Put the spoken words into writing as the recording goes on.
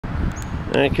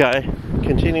Okay,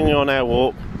 continuing on our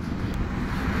walk.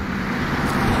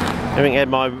 Having had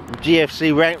my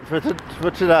GFC rant for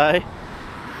today.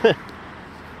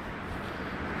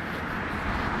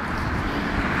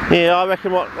 Yeah, I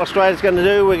reckon what Australia's going to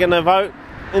do, we're going to vote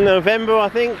in November, I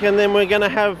think, and then we're going to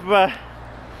have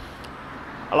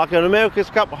like an America's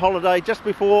Cup holiday just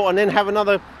before, and then have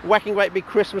another whacking great big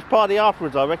Christmas party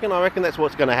afterwards, I reckon. I reckon that's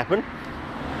what's going to happen.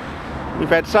 We've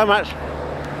had so much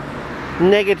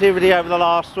negativity over the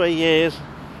last 3 years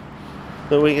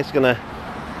that we're just going to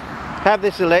have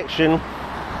this election,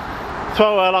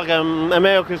 throw out like an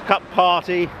America's Cup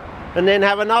party, and then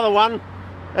have another one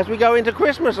as we go into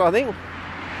Christmas, I think.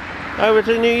 Over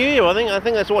to New Year, I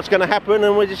think that's what's going to happen,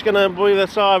 and we're just going to breathe a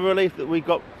sigh of relief that we've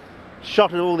got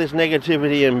shot at all this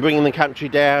negativity and bringing the country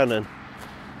down, and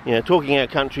you know, talking our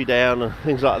country down and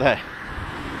things like that.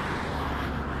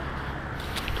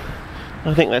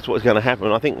 I think that's what's going to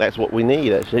happen. I think that's what we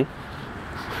need, actually.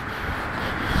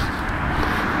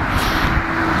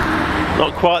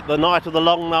 Not quite the night of the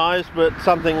long knives, but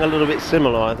something a little bit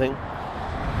similar, I think.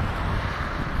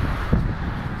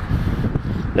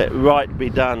 Let right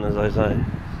be done, as I say.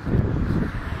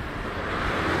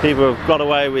 People have got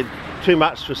away with too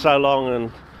much for so long,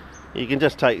 and you can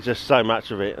just take just so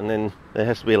much of it, and then there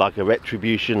has to be like a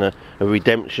retribution, a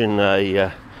redemption,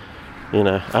 you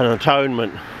know, an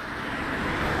atonement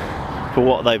for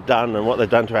what they've done and what they've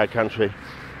done to our country.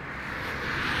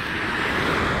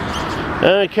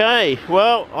 Okay,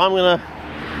 well, I'm gonna,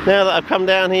 now that I've come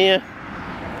down here,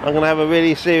 I'm gonna have a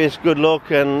really serious good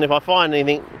look, and if I find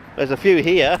anything, there's a few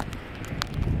here.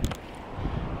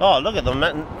 Oh, look at them,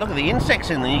 look at the insects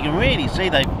in there. You can really see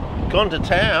they've gone to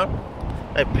town.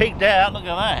 They've peeked out, look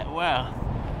at that, wow.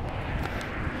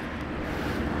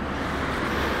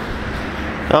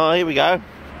 Oh, here we go.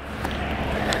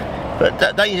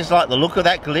 But don't you just like the look of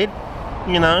that glid,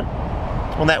 you know,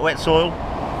 on that wet soil?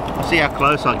 I'll see how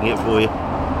close I can get for you.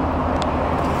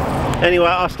 Anyway,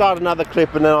 I'll start another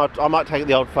clip, and then I might take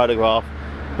the odd photograph,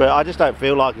 but I just don't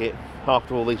feel like it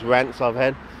after all these rants I've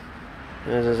had.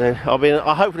 As I said,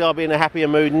 hopefully I'll be in a happier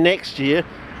mood next year,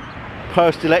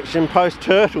 post-election,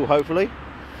 post-turtle, hopefully.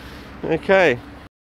 Okay.